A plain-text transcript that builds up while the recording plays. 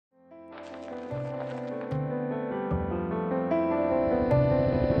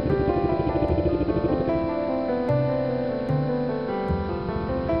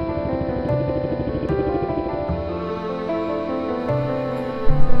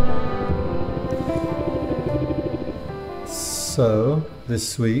also,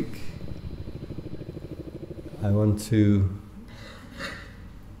 this week, I want to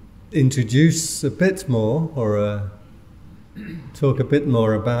introduce a bit more, or talk a bit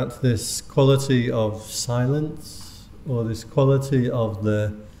more about this quality of silence, or this quality of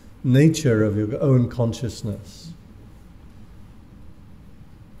the nature of your own consciousness.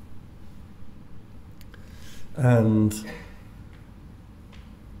 And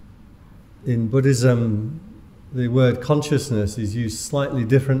in Buddhism, the word consciousness is used slightly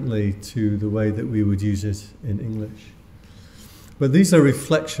differently to the way that we would use it in English. But these are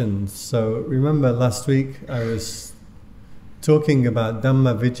reflections. So remember last week I was talking about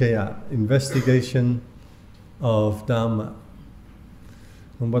Dhamma Vicaya, investigation of Dhamma.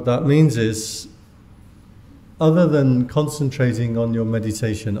 And what that means is, other than concentrating on your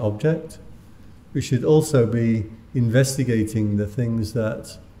meditation object, we should also be investigating the things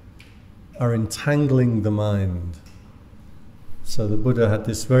that are entangling the mind. So the Buddha had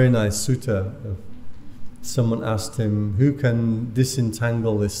this very nice sutta. Someone asked him, who can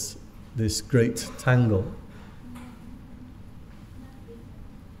disentangle this great tangle?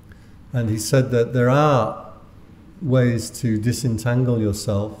 And he said that there are ways to disentangle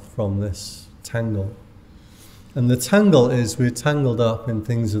yourself from this tangle. And the tangle is, we're tangled up in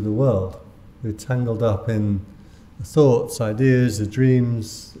things of the world. We're tangled up in the thoughts, ideas, the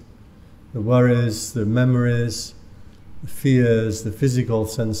dreams, the worries, the memories, the fears, the physical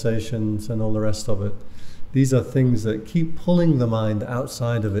sensations, and all the rest of it. These are things that keep pulling the mind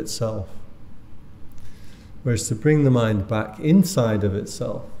outside of itself. Whereas to bring the mind back inside of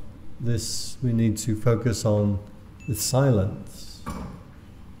itself, this we need to focus on with silence.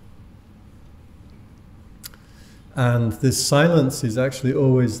 And this silence is actually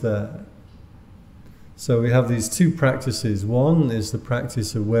always there. So we have these two practices. One is the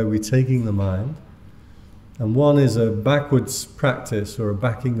practice of where we're taking the mind, and one is a backwards practice, or a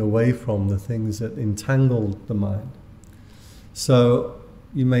backing away from the things that entangle the mind. So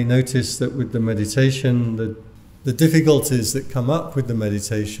you may notice that with the meditation, the difficulties that come up with the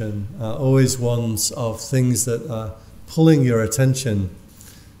meditation are always ones of things that are pulling your attention.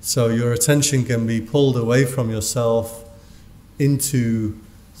 So your attention can be pulled away from yourself into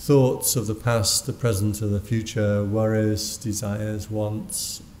thoughts of the past, the present, and the future, worries, desires,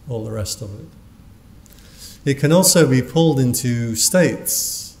 wants, all the rest of it. It can also be pulled into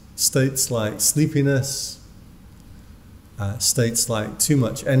states like sleepiness, states like too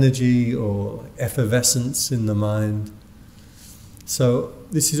much energy or effervescence in the mind. So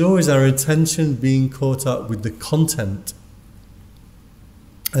this is always our attention being caught up with the content.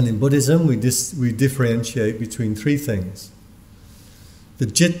 And in Buddhism, we differentiate between three things: the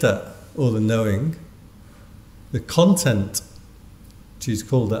citta, or the knowing; the content, which is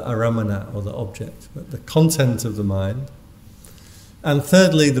called the aramana, or the object, but the content of the mind; and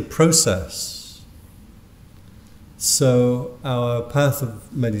thirdly, the process. So our path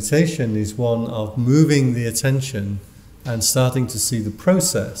of meditation is one of moving the attention and starting to see the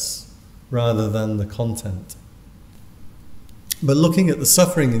process rather than the content. But looking at the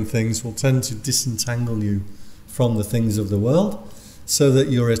suffering in things will tend to disentangle you from the things of the world, so that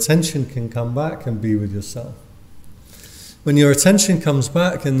your attention can come back and be with yourself. When your attention comes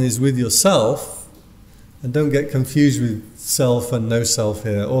back and is with yourself, and don't get confused with self and no self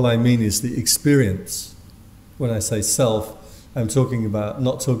here, all I mean is the experience. When I say self, I'm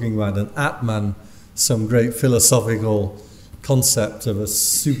not talking about an Atman, some great philosophical concept of a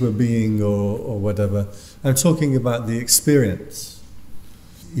super being or whatever. I'm talking about the experience.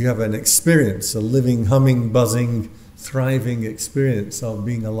 You have an experience, a living, humming, buzzing, thriving experience of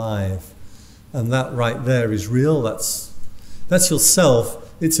being alive, and that right there is real. That's your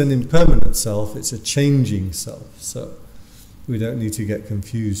self. It's an impermanent self. It's a changing self. So we don't need to get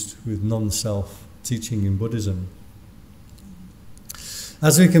confused with non-self teaching in Buddhism.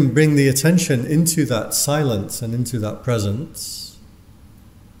 As we can bring the attention into that silence and into that presence,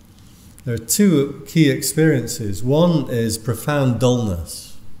 there are two key experiences. One is profound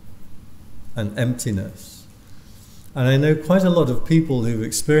dullness and emptiness. And I know quite a lot of people who've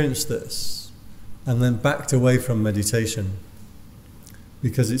experienced this and then backed away from meditation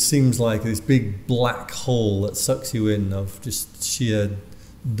because it seems like this big black hole that sucks you in of just sheer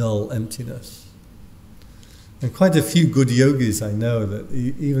dull emptiness. And quite a few good yogis I know that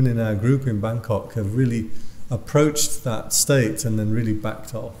even in our group in Bangkok have really approached that state and then really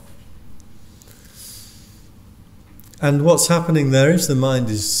backed off. And what's happening there is the mind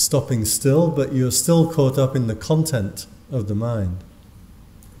is stopping still, but you're still caught up in the content of the mind.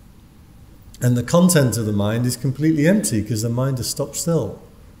 And the content of the mind is completely empty because the mind has stopped still.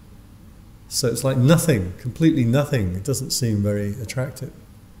 So it's like nothing, completely nothing. It doesn't seem very attractive.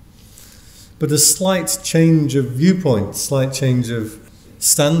 But a slight change of viewpoint, slight change of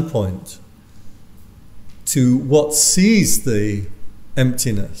standpoint to what sees the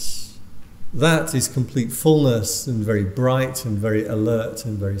emptiness, that is complete fullness and very bright and very alert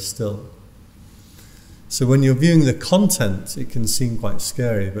and very still. So when you're viewing the content, it can seem quite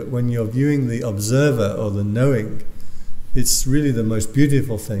scary, but when you're viewing the observer or the knowing, it's really the most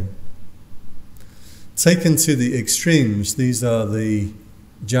beautiful thing. Taken to the extremes, these are the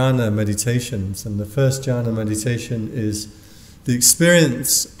jhana meditations, and the first jhana meditation is the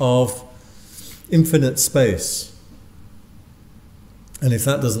experience of infinite space. And if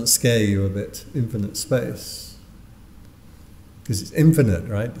that doesn't scare you a bit, infinite space, because it's infinite,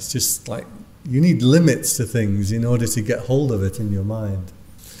 right? It's just like you need limits to things in order to get hold of it in your mind.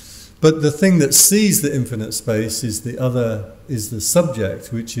 But the thing that sees the infinite space is the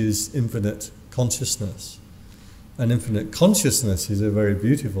subject, which is infinite consciousness. And infinite consciousness is a very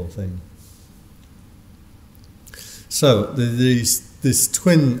beautiful thing. So this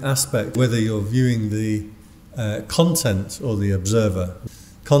twin aspect, whether you're viewing the content or the observer,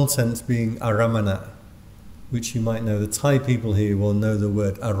 content being aramana, which you might know, the Thai people here will know the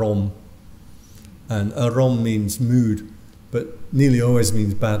word arom. And arom means mood, but nearly always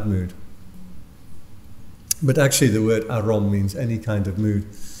means bad mood. But actually the word arom means any kind of mood.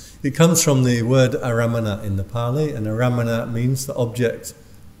 It comes from the word aramana in the Pali, and aramana means the object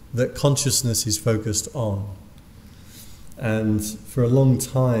that consciousness is focused on. And for a long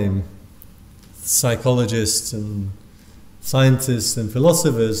time, psychologists and scientists and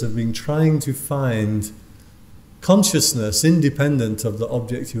philosophers have been trying to find consciousness independent of the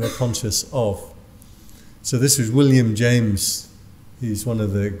object you are conscious of. So this was William James. He's one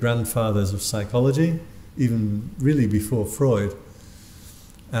of the grandfathers of psychology, even really before Freud.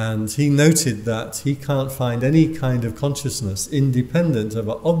 And he noted that he can't find any kind of consciousness independent of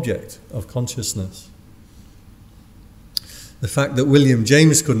an object of consciousness. The fact that William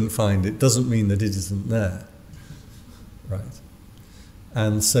James couldn't find it doesn't mean that it isn't there. Right.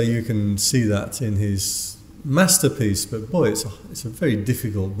 And so you can see that in his masterpiece, but boy, it's a very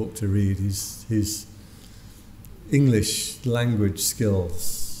difficult book to read. His English language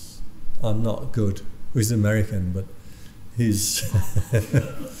skills are not good. He's American, but it's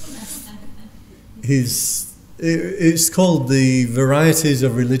called The Varieties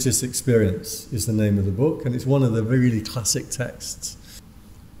of Religious Experience is the name of the book, and it's one of the really classic texts.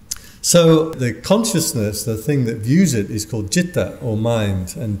 So the consciousness, the thing that views it, is called citta or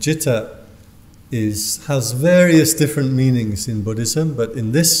mind, and citta has various different meanings in Buddhism, but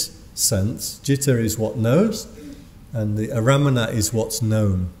in this sense, citta is what knows, and the aramana is what's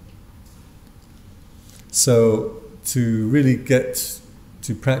known. So to really get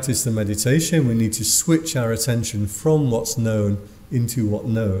to practice the meditation, we need to switch our attention from what's known into what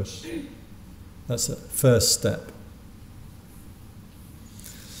knows. That's the first step.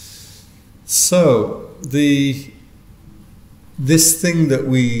 So this thing that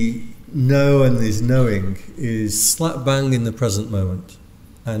we know and is knowing is slap bang in the present moment,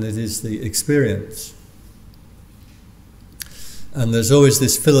 and it is the experience. And there's always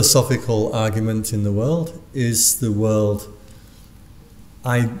this philosophical argument in the world. Is the world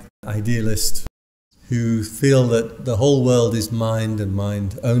idealist, who feel that the whole world is mind and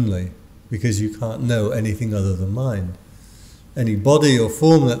mind only, because you can't know anything other than mind. Any body or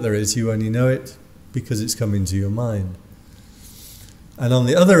form that there is, you only know it because it's come into your mind. And on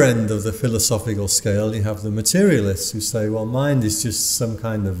the other end of the philosophical scale, you have the materialists who say, well, mind is just some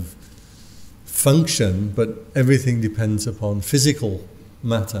kind of function, but everything depends upon physical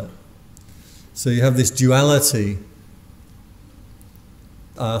matter. So you have this duality.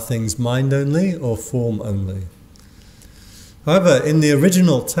 Are things mind only or form only? However, in the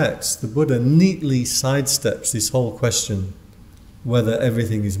original text, the Buddha neatly sidesteps this whole question, whether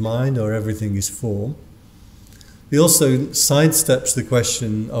everything is mind or everything is form. He also sidesteps the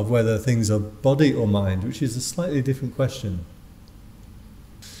question of whether things are body or mind, which is a slightly different question.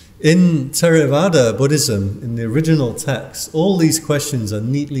 In Theravada Buddhism, in the original text, all these questions are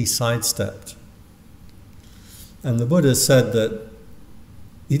neatly sidestepped. And the Buddha said that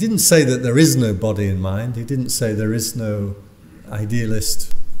he didn't say that there is no body and mind. He didn't say there is no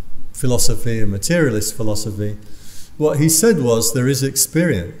idealist philosophy and materialist philosophy. What he said was there is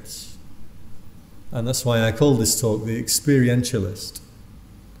experience. And that's why I call this talk the Experientalist.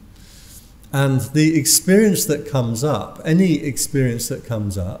 And the experience that comes up, any experience that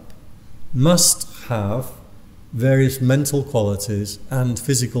comes up, must have various mental qualities and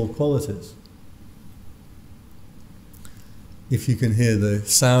physical qualities. If you can hear the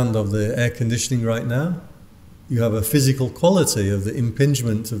sound of the air conditioning right now, you have a physical quality of the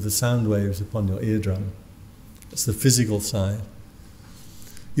impingement of the sound waves upon your eardrum. That's the physical side.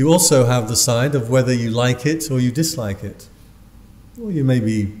 You also have the side of whether you like it or you dislike it, or you may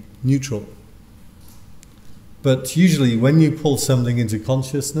be neutral. But usually when you pull something into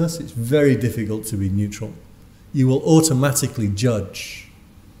consciousness, it's very difficult to be neutral. You will automatically judge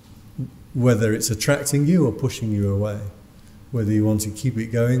whether it's attracting you or pushing you away, whether you want to keep it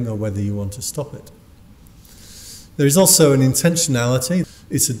going or whether you want to stop it. There is also an intentionality.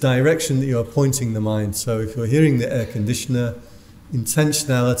 It's a direction that you are pointing the mind. So if you're hearing the air conditioner,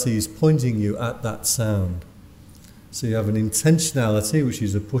 intentionality is pointing you at that sound. So you have an intentionality, which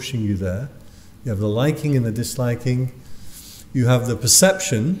is pushing you there. You have the liking and the disliking. You have the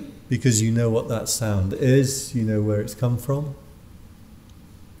perception, because you know what that sound is, you know where it's come from.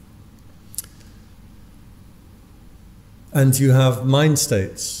 And you have mind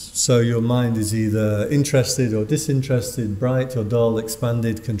states. So your mind is either interested or disinterested, bright or dull,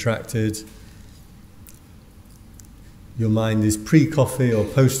 expanded, contracted. Your mind is pre-coffee or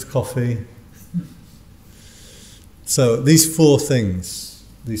post-coffee. So these four things,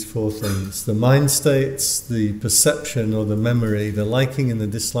 the mind states, the perception or the memory, the liking and the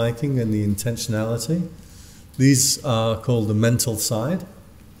disliking and the intentionality, these are called the mental side.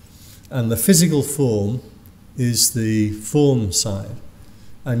 And the physical form is the form side.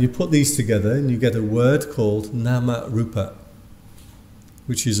 And you put these together and you get a word called nama rupa,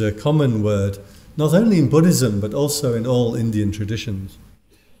 which is a common word not only in Buddhism but also in all Indian traditions.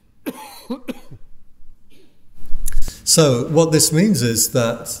 So what this means is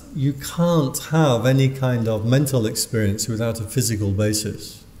that you can't have any kind of mental experience without a physical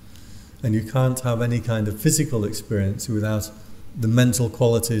basis, and you can't have any kind of physical experience without the mental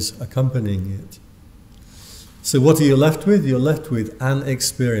qualities accompanying it. So what are you left with? You're left with an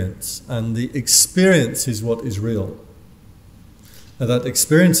experience, and the experience is what is real. Now that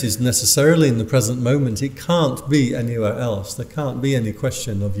experience is necessarily in the present moment. It can't be anywhere else. There can't be any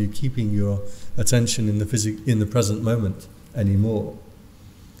question of you keeping your attention in the present moment anymore,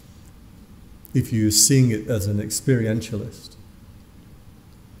 if you're seeing it as an experientialist.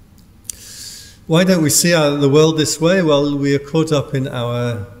 Why don't we see the world this way? Well, we are caught up in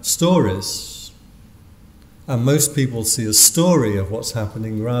our stories. And most people see a story of what's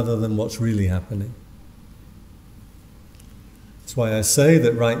happening rather than what's really happening. That's why I say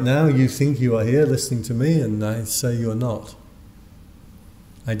that right now you think you are here listening to me, and I say you're not.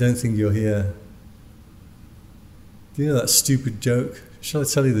 I don't think you're here. Do you know that stupid joke? Shall I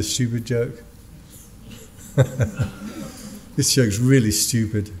tell you the stupid joke? This joke's really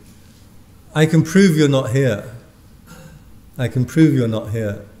stupid. I can prove you're not here. I can prove you're not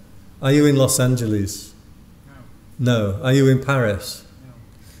here. Are you in Los Angeles? No. Are you in Paris? No.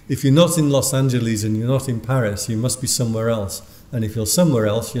 If you're not in Los Angeles and you're not in Paris, you must be somewhere else. And if you're somewhere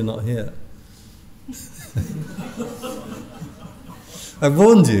else, you're not here. I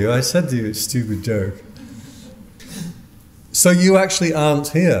warned you. I said to you, it's a stupid joke. So you actually aren't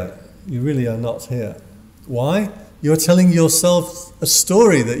here. You really are not here. Why? You're telling yourself a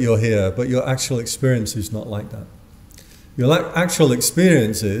story that you're here, but your actual experience is not like that. Your actual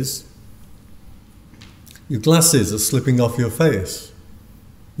experience is your glasses are slipping off your face.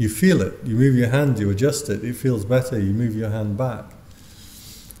 You feel it. You move your hand, you adjust it. It feels better. You move your hand back.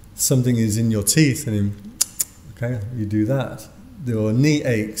 Something is in your teeth, and you do that. Your knee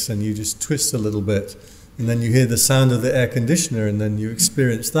aches, and you just twist a little bit. And then you hear the sound of the air conditioner, and then you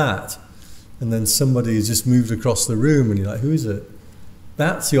experience that. And then somebody has just moved across the room, and you're like, who is it?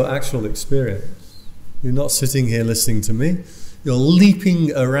 That's your actual experience. You're not sitting here listening to me. You're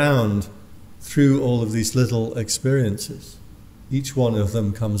leaping around through all of these little experiences. Each one of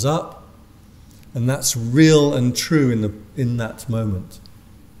them comes up, and that's real and true in that moment.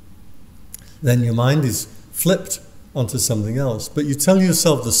 Then your mind is flipped onto something else, but you tell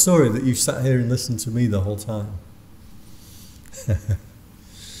yourself the story that you sat here and listened to me the whole time.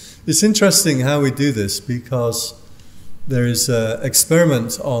 It's interesting how we do this, because there is an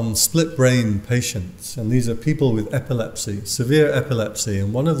experiment on split brain patients, and these are people with epilepsy, severe epilepsy,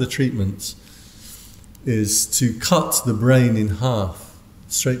 and one of the treatments is to cut the brain in half,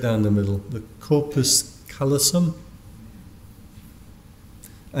 straight down the middle, the corpus callosum,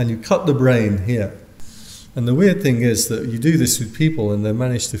 and you cut the brain here. And the weird thing is that you do this with people and they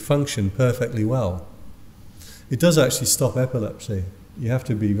manage to function perfectly well. It does actually stop epilepsy. You have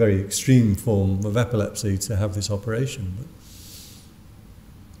to be a very extreme form of epilepsy to have this operation.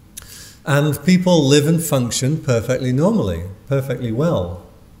 And people live and function perfectly normally, perfectly well,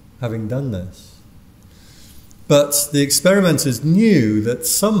 having done this. But the experimenters knew that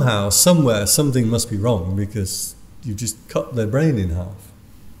somehow, somewhere, something must be wrong because you just cut their brain in half.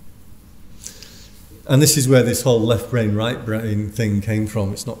 And this is where this whole left brain, right brain thing came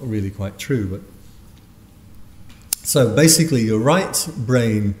from. It's not really quite true, but so basically your right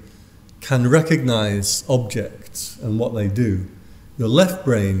brain can recognize objects and what they do. Your left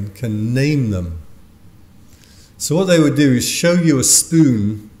brain can name them. So what they would do is show you a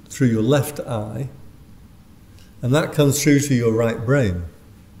spoon through your left eye, and that comes through to your right brain.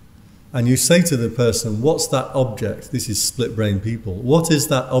 And you say to the person, what's that object? This is split brain people. What is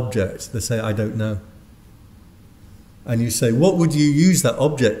that object? They say, I don't know. And you say, what would you use that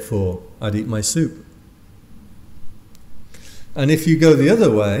object for? I'd eat my soup. And if you go the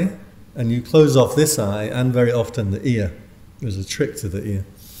other way, and you close off this eye, and very often the ear, there's a trick to the ear,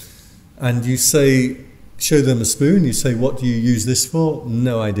 and you say, show them a spoon, you say, what do you use this for?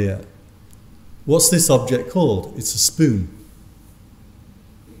 No idea. What's this object called? It's a spoon.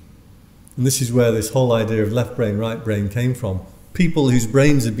 And this is where this whole idea of left brain, right brain came from. People whose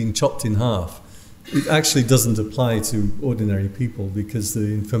brains have been chopped in half. It actually doesn't apply to ordinary people because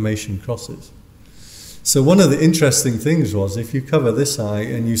the information crosses. So one of the interesting things was, if you cover this eye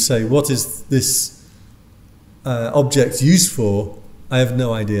and you say, what is this object used for? I have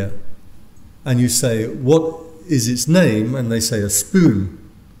no idea. And you say, what is its name? And they say, a spoon.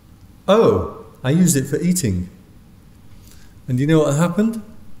 Oh, I use it for eating. And you know what happened?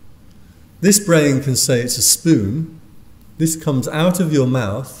 This brain can say it's a spoon. This comes out of your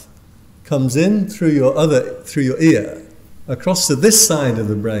mouth, comes in through your ear, across to this side of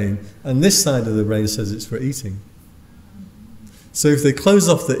the brain, and this side of the brain says it's for eating. So if they close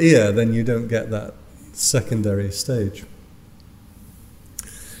off the ear, then you don't get that secondary stage.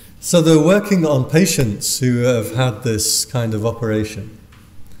 So they're working on patients who have had this kind of operation,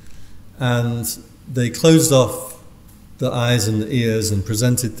 and they closed off the eyes and the ears and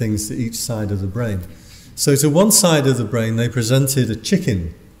presented things to each side of the brain. So to one side of the brain they presented a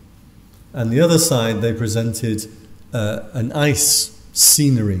chicken, and the other side they presented an ice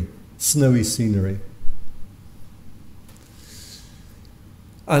scenery, snowy scenery.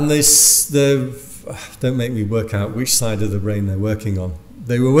 And they don't make me work out which side of the brain they're working on.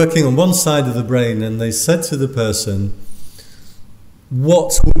 They were working on one side of the brain, and they said to the person,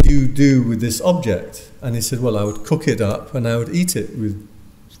 what would you do with this object? And he said, well, I would cook it up and I would eat it with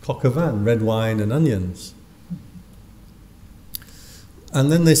coq au vin, red wine and onions.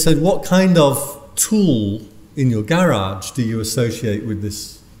 And then they said, what kind of tool in your garage do you associate with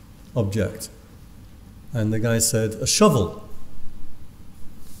this object? And the guy said, a shovel.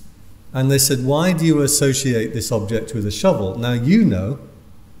 And they said, why do you associate this object with a shovel? Now you know,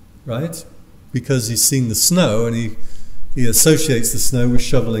 right? Because he's seen the snow, and he associates the snow with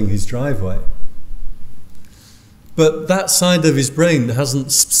shoveling his driveway. But that side of his brain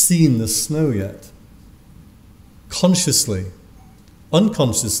hasn't seen the snow yet. Consciously.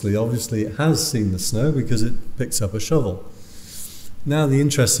 Unconsciously, obviously, it has seen the snow because it picks up a shovel. Now the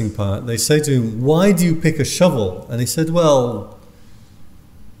interesting part, they say to him, why do you pick a shovel? And he said, well,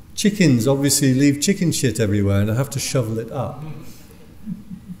 chickens obviously leave chicken shit everywhere and I have to shovel it up.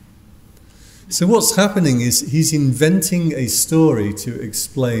 So what's happening is he's inventing a story to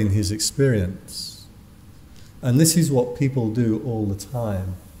explain his experience. And this is what people do all the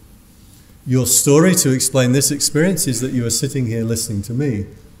time. Your story to explain this experience is that you are sitting here listening to me,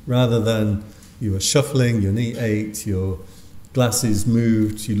 rather than you were shuffling, your knee ached, your glasses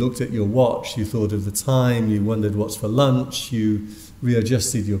moved, you looked at your watch, you thought of the time, you wondered what's for lunch, you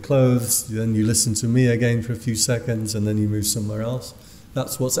readjusted your clothes, then you listened to me again for a few seconds, and then you move somewhere else.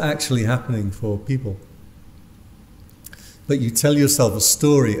 That's what's actually happening for people. But you tell yourself a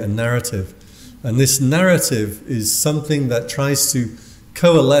story, a narrative, and this narrative is something that tries to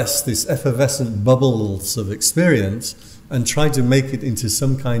coalesce this effervescent bubbles of experience and try to make it into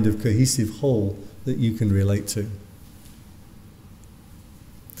some kind of cohesive whole that you can relate to.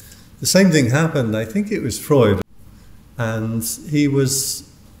 The same thing happened, I think it was Freud, and he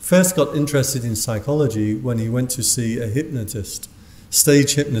first got interested in psychology when he went to see a hypnotist,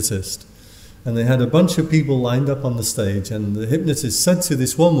 stage hypnotist. And they had a bunch of people lined up on the stage, and the hypnotist said to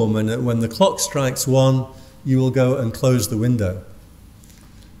this one woman that when the clock strikes 1, you will go and close the window.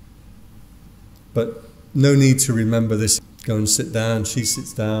 But no need to remember this. Go and sit down. She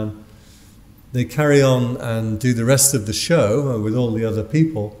sits down. They carry on and do the rest of the show with all the other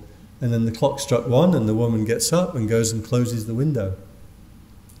people. And then the clock struck 1 and the woman gets up and goes and closes the window.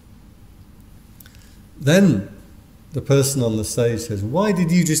 Then the person on the stage says, why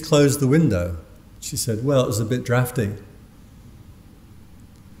did you just close the window? She said, well, it was a bit drafty.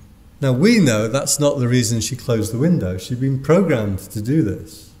 Now we know that's not the reason she closed the window. She'd been programmed to do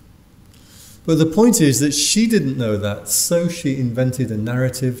this. But the point is that she didn't know that, so she invented a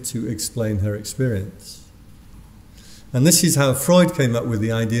narrative to explain her experience. And this is how Freud came up with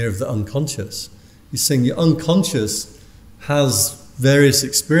the idea of the unconscious. He's saying your unconscious has various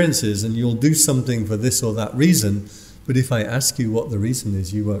experiences and you'll do something for this or that reason, but if I ask you what the reason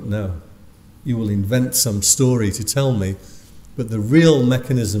is, you won't know. You will invent some story to tell me, but the real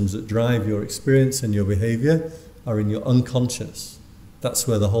mechanisms that drive your experience and your behavior are in your unconscious. That's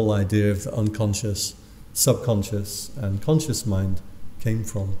where the whole idea of the unconscious, subconscious, and conscious mind came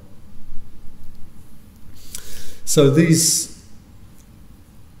from. So these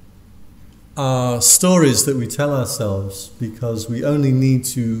are stories that we tell ourselves because we only need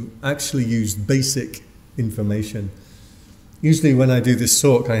to actually use basic information. Usually when I do this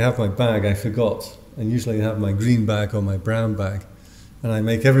talk, I have my bag, I forgot, and usually I have my green bag or my brown bag, and I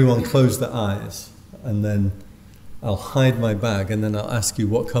make everyone close their eyes, and then I'll hide my bag, and then I'll ask you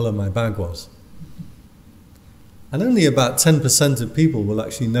what color my bag was. And only about 10% of people will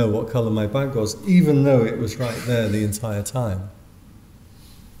actually know what color my bag was, even though it was right there the entire time.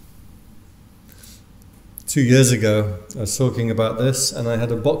 2 years ago, I was talking about this, and I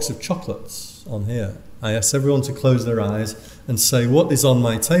had a box of chocolates on here. I asked everyone to close their eyes and say, what is on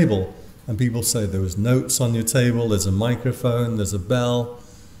my table? And people say, there was notes on your table, there's a microphone, there's a bell,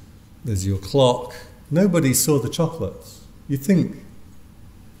 there's your clock. Nobody saw the chocolates. You'd think,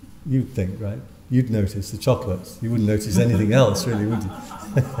 right? You'd notice the chocolates. You wouldn't notice anything else, really, would you?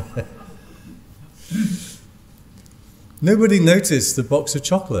 Nobody noticed the box of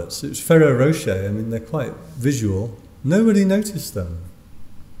chocolates. It was Ferrero Rocher. I mean, they're quite visual. Nobody noticed them.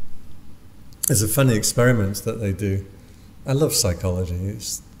 There's a funny experiment that they do. I love psychology.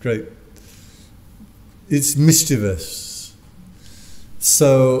 It's great. It's mischievous.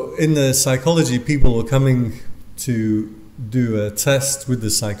 So in the psychology, people were coming to do a test with the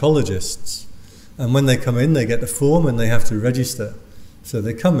psychologists. And when they come in, they get the form and they have to register. So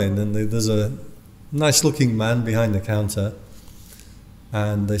they come in and there's a nice looking man behind the counter.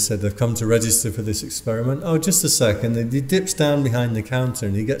 And they said they've come to register for this experiment. Oh, just a second. And he dips down behind the counter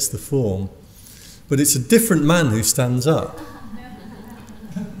and he gets the form. But it's a different man who stands up.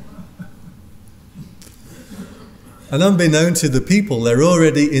 And unbeknown to the people, they're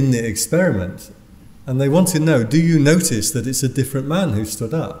already in the experiment. And they want to know, do you notice that it's a different man who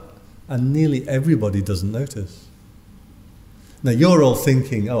stood up? And nearly everybody doesn't notice. Now you're all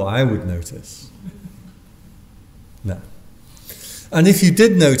thinking, oh, I would notice. No. And if you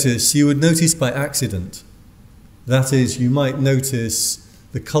did notice, you would notice by accident. That is, you might notice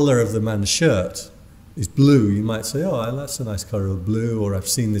the colour of the man's shirt is blue. You might say, oh, that's a nice colour of blue, or I've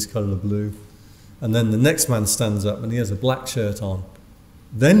seen this colour of blue. And then the next man stands up and he has a black shirt on.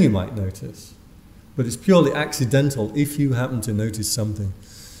 Then you might notice. But it's purely accidental if you happen to notice something.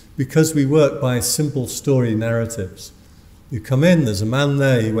 Because we work by simple story narratives. You come in, there's a man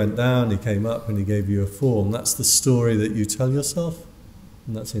there, he went down, he came up and he gave you a form. That's the story that you tell yourself,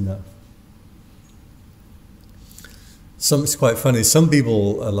 and that's enough. It's quite funny. Some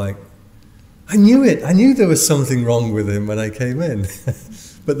people are like, I knew it. I knew there was something wrong with him when I came in.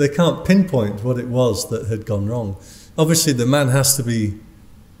 But they can't pinpoint what it was that had gone wrong. Obviously, the man has to be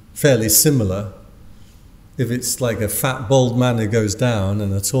fairly similar. If it's like a fat, bald man who goes down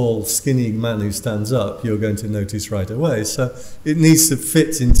and a tall, skinny man who stands up, you're going to notice right away. So it needs to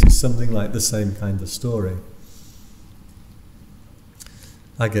fit into something like the same kind of story.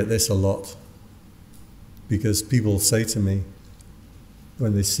 I get this a lot because people say to me,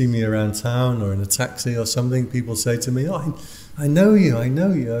 when they see me around town or in a taxi or something, people say to me, oh, I know you,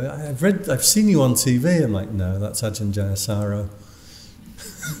 I've seen you on TV. I'm like, no, that's Ajahn Jayasaro.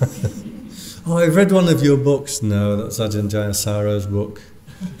 Oh, I've read one of your books. No, that's Ajahn Jayasaro's book.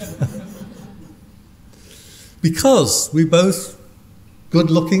 Because we're both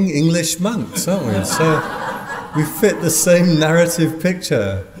good-looking English monks, aren't we? So we fit the same narrative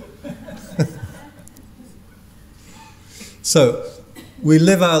picture. So we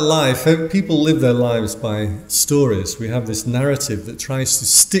live our life, people live their lives by stories. We have this narrative that tries to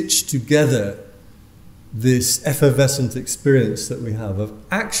stitch together this effervescent experience that we have of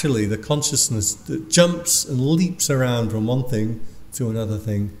actually the consciousness that jumps and leaps around from one thing to another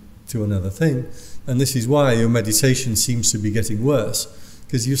thing to another thing. And this is why your meditation seems to be getting worse,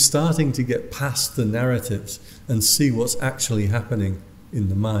 because you're starting to get past the narratives and see what's actually happening in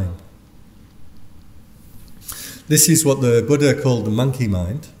the mind. This is what the Buddha called the monkey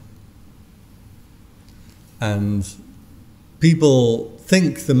mind. And people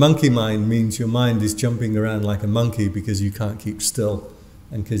think the monkey mind means your mind is jumping around like a monkey because you can't keep still.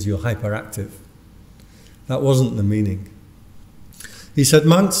 and because you're hyperactive. That wasn't the meaning. He said,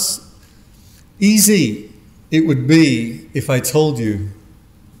 monks, easy it would be if I told you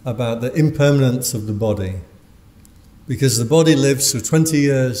about the impermanence of the body, because the body lives for 20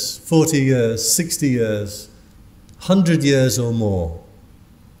 years, 40 years, 60 years, 100 years or more.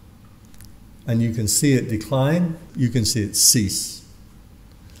 And you can see it decline, you can see it cease.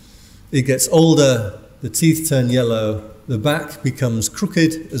 It gets older, the teeth turn yellow, the back becomes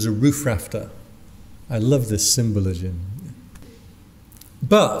crooked as a roof rafter. I love this symbolism.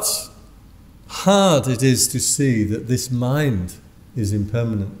 But hard it is to see that this mind is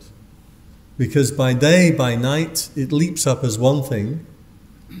impermanent. Because by day, by night, it leaps up as one thing,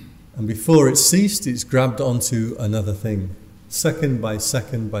 and before it's ceased, it's grabbed onto another thing, second by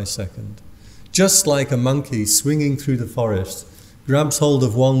second by second. Just like a monkey swinging through the forest, grabs hold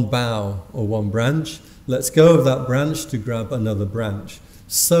of one bough or one branch, lets go of that branch to grab another branch.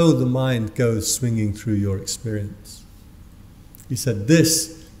 So the mind goes swinging through your experience. He said,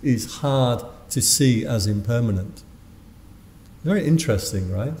 this is hard to see as impermanent. Very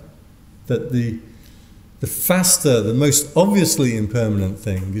interesting, right? That the faster, the most obviously impermanent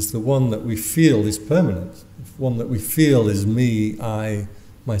thing is the one that we feel is permanent. The one that we feel is me, I,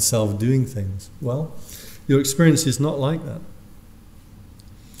 myself doing things. Well, your experience is not like that.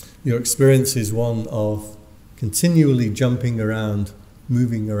 Your experience is one of continually jumping around,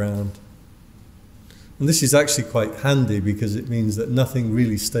 moving around. And this is actually quite handy because it means that nothing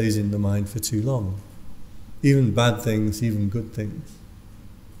really stays in the mind for too long. Even bad things, even good things.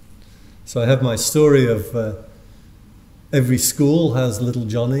 So I have my story of every school has little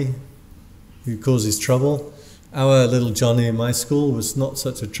Johnny who causes trouble. Our little Johnny in my school was not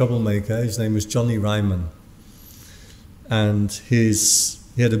such a troublemaker. His name was Johnny Ryman. And he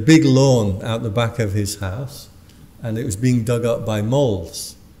had a big lawn out the back of his house, and it was being dug up by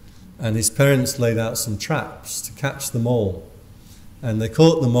moles. And his parents laid out some traps to catch the mole. And they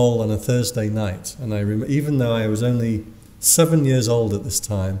caught the mole on a Thursday night. And I remember, even though I was only 7 years old at this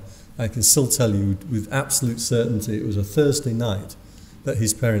time, I can still tell you with absolute certainty it was a Thursday night that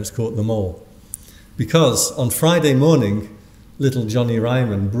his parents caught the mole. Because on Friday morning, little Johnny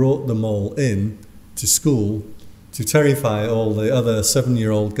Ryman brought the mole in to school to terrify all the other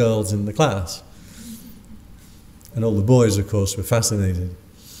 7-year-old girls in the class. And all the boys, of course, were fascinated.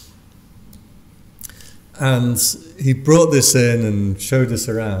 And he brought this in and showed us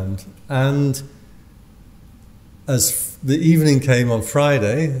around. And as the evening came on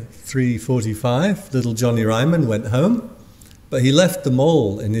Friday, 3:45, little Johnny Ryman went home, but he left the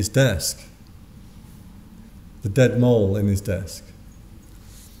mole in his desk. The dead mole in his desk.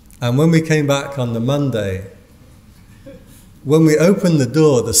 And when we came back on the Monday, when we opened the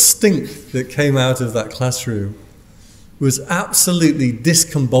door, the stink that came out of that classroom was absolutely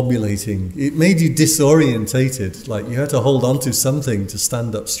discombobulating. It made you disorientated, like you had to hold on to something to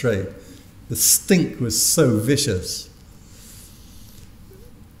stand up straight. The stink was so vicious.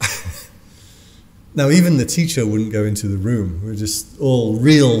 Now even the teacher wouldn't go into the room. We were just all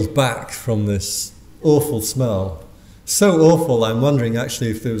reeled back from this awful smell. So awful, I'm wondering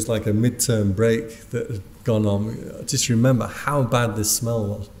actually if there was like a midterm break that had gone on. I just remember how bad this smell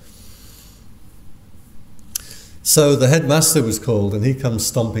was. So the headmaster was called and he comes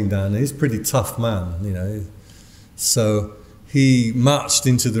stomping down. He's a pretty tough man, you know. So he marched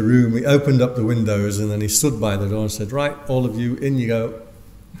into the room, he opened up the windows and then he stood by the door and said, right, all of you, in you go.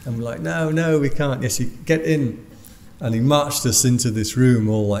 And we're like, no, we can't. Yes, you get in. And he marched us into this room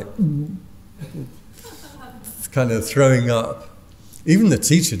all like, kind of throwing up. Even the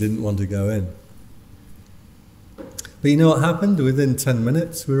teacher didn't want to go in. But you know what happened? Within 10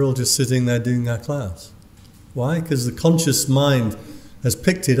 minutes, we were all just sitting there doing our class. Why? Because the conscious mind has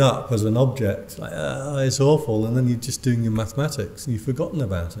picked it up as an object, like, it's awful, and then you're just doing your mathematics, and you've forgotten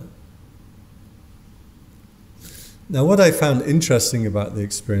about it. Now, what I found interesting about the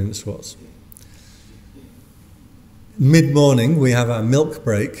experience was, mid-morning, we have our milk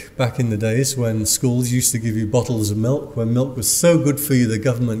break. Back in the days when schools used to give you bottles of milk, when milk was so good for you, the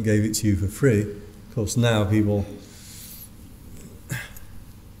government gave it to you for free. Of course, now people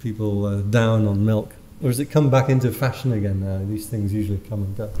down on milk. Or has it come back into fashion again now? These things usually come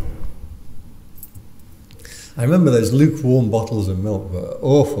and go. I remember those lukewarm bottles of milk were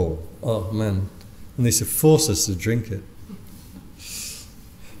awful. Oh, man. And they used to force us to drink it.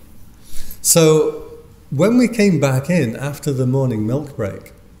 So when we came back in after the morning milk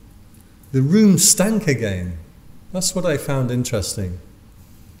break, the room stank again. That's what I found interesting.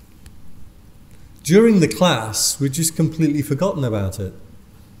 During the class, we'd just completely forgotten about it.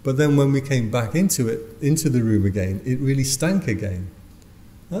 But then when we came back into the room again, it really stank again.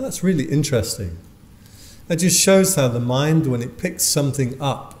 Now, that's really interesting. It just shows how the mind, when it picks something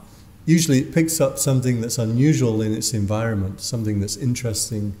up, usually it picks up something that's unusual in its environment, something that's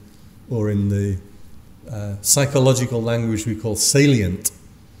interesting, or in the psychological language we call salient.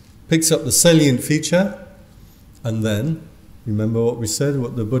 Picks up the salient feature, and then, remember what we said,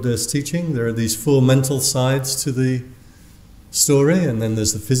 what the Buddha is teaching? There are these four mental sides to the story, and then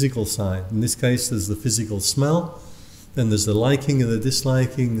there's the physical side. In this case, there's the physical smell, then there's the liking and the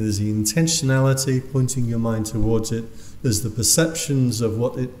disliking, there's the intentionality, pointing your mind towards it, there's the perceptions of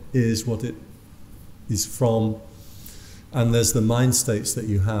what it is from, and there's the mind states that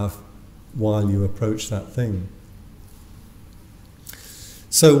you have while you approach that thing.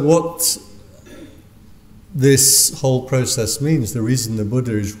 So what this whole process means, the reason the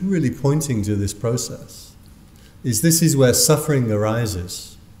Buddha is really pointing to this process, is this is where suffering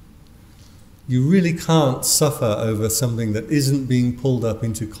arises. You really can't suffer over something that isn't being pulled up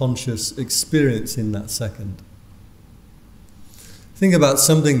into conscious experience in that second. Think about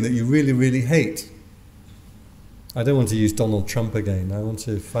something that you really, really hate. I don't want to use Donald Trump again. I want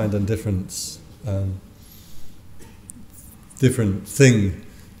to find a different thing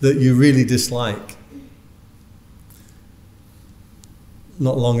that you really dislike.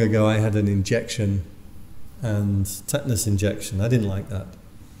 Not long ago I had an injection, and tetanus injection. I didn't like that.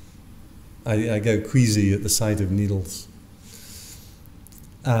 I go queasy at the sight of needles.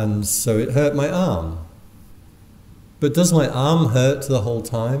 And so it hurt my arm. But does my arm hurt the whole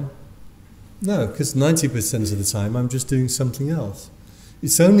time? No, because 90% of the time I'm just doing something else.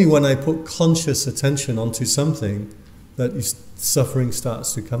 It's only when I put conscious attention onto something that suffering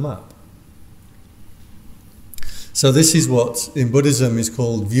starts to come up. So this is what in Buddhism is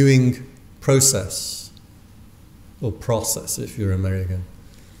called viewing process, or process if you're American.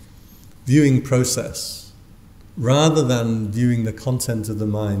 Viewing process. Rather than viewing the content of the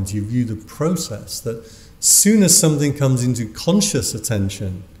mind, you view the process, that as soon as something comes into conscious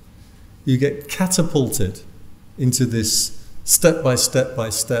attention, you get catapulted into this step by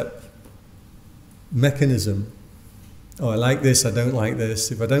step mechanism. Oh, I like this, I don't like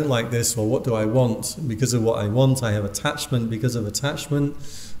this. If I don't like this, well, what do I want? Because of what I want, I have attachment. Because of attachment,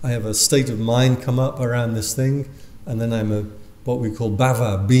 I have a state of mind come up around this thing, and then I'm what we call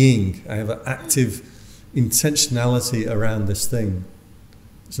bhava, being. I have an active intentionality around this thing.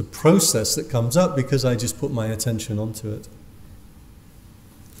 It's a process that comes up because I just put my attention onto it.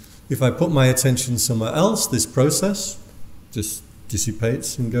 If I put my attention somewhere else, this process just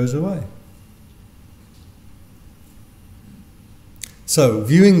dissipates and goes away. So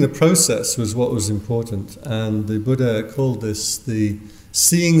viewing the process was what was important, and the Buddha called this the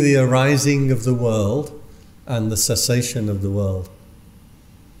seeing the arising of the world and the cessation of the world.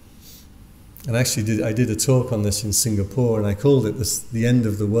 And actually I did a talk on this in Singapore, and I called it the end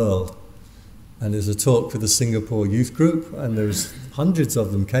of the world. And there's a talk for the Singapore youth group, and there's hundreds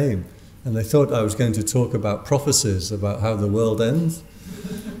of them came, and they thought I was going to talk about prophecies about how the world ends.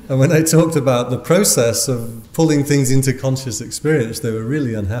 And when I talked about the process of pulling things into conscious experience, they were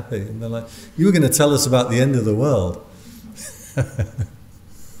really unhappy. And they're like, you were going to tell us about the end of the world.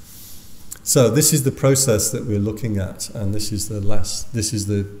 So this is the process that we're looking at, and this is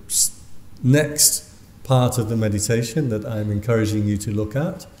the next part of the meditation that I'm encouraging you to look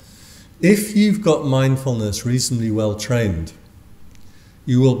at. If you've got mindfulness reasonably well trained,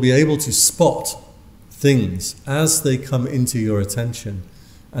 you will be able to spot things as they come into your attention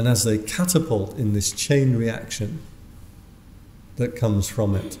and as they catapult in this chain reaction that comes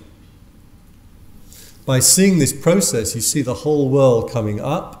from it. By seeing this process, you see the whole world coming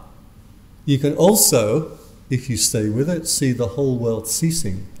up. You can also, if you stay with it, see the whole world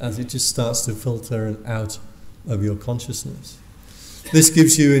ceasing as it just starts to filter out of your consciousness. This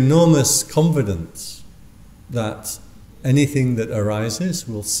gives you enormous confidence that anything that arises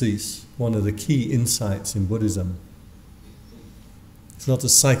will cease. One of the key insights in Buddhism. It's not a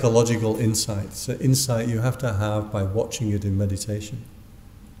psychological insight. It's an insight you have to have by watching it in meditation.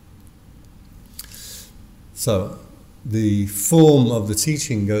 So, the form of the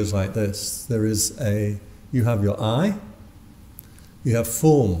teaching goes like this. You have your eye, you have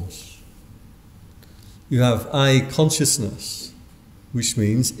forms, you have eye consciousness, which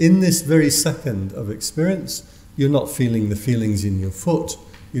means in this very second of experience, you're not feeling the feelings in your foot,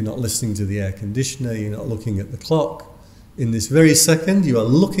 you're not listening to the air conditioner, you're not looking at the clock. In this very second, you are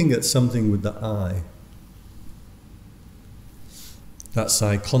looking at something with the eye. That's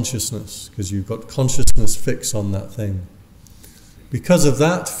eye consciousness, because you've got consciousness fixed on that thing. Because of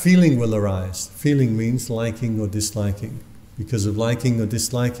that, feeling will arise. Feeling means liking or disliking. Because of liking or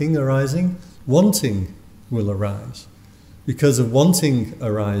disliking arising, wanting will arise. Because of wanting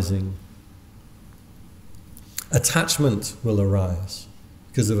arising, attachment will arise.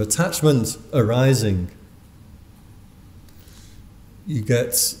 Because of attachment arising, you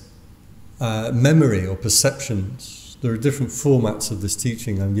get memory or perceptions. There are different formats of this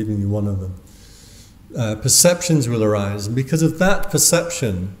teaching. I'm giving you one of them. Perceptions will arise, and because of that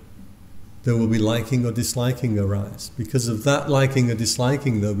perception, there will be liking or disliking arise. Because of that liking or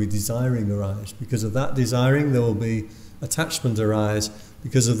disliking, there will be desiring arise. Because of that desiring, there will be attachment arise.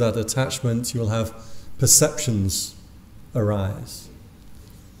 Because of that attachment, you'll have perceptions arise.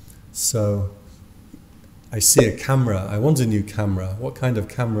 So, I see a camera. I want a new camera. What kind of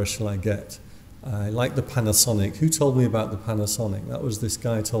camera shall I get? I like the Panasonic. Who told me about the Panasonic? That was this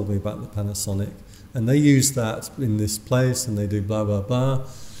guy told me about the Panasonic. And they use that in this place, and they do blah, blah, blah.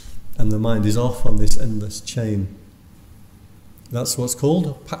 And the mind is off on this endless chain. That's what's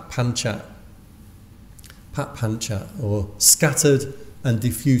called Pat-pancha. Pat-pancha, or scattered and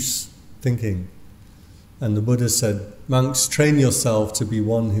diffuse thinking. And the Buddha said, monks, train yourself to be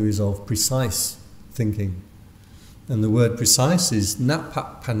one who is of precise thinking. And the word precise is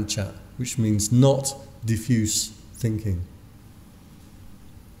na-pat-pancha, which means not diffuse thinking.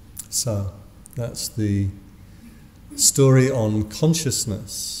 So, that's the story on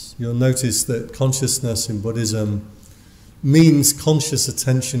consciousness. You'll notice that consciousness in Buddhism means conscious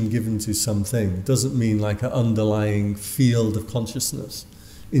attention given to something. It doesn't mean like an underlying field of consciousness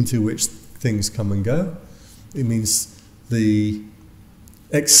into which things come and go. It means the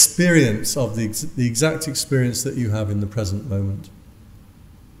experience of the exact experience that you have in the present moment.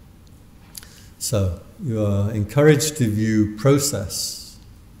 So, you are encouraged to view process.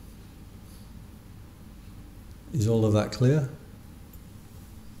 Is all of that clear?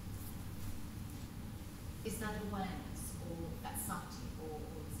 Is that awareness, or that's sati, or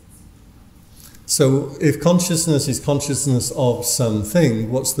is it? So if consciousness is consciousness of something,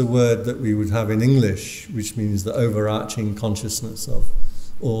 what's the word that we would have in English, which means the overarching consciousness of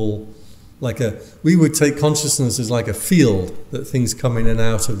all, we would take consciousness as like a field, that things come in and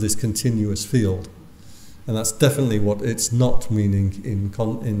out of this continuous field. And that's definitely what it's not meaning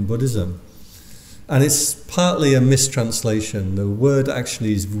in Buddhism. And it's partly a mistranslation. The word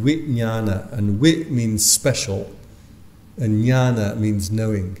actually is vijnana, and vit means special, and jnana means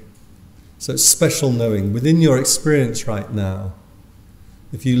knowing. So it's special knowing. Within your experience right now,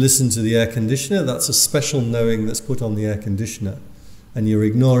 if you listen to the air conditioner, that's a special knowing that's put on the air conditioner. And you're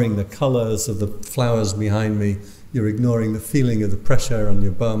ignoring the colours of the flowers behind me, you're ignoring the feeling of the pressure on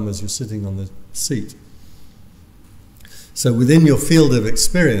your bum as you're sitting on the seat. So within your field of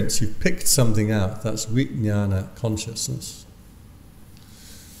experience, you've picked something out. That's vijnana, consciousness.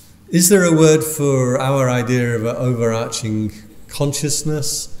 Is there a word for our idea of an overarching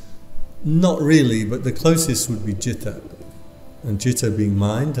consciousness? Not really, but the closest would be citta. And citta being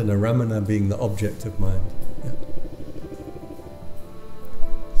mind, and aramana being the object of mind. Yeah.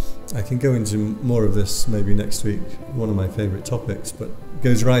 I can go into more of this maybe next week, one of my favourite topics, but it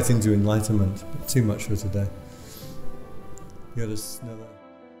goes right into enlightenment, but too much for today. You got to know that.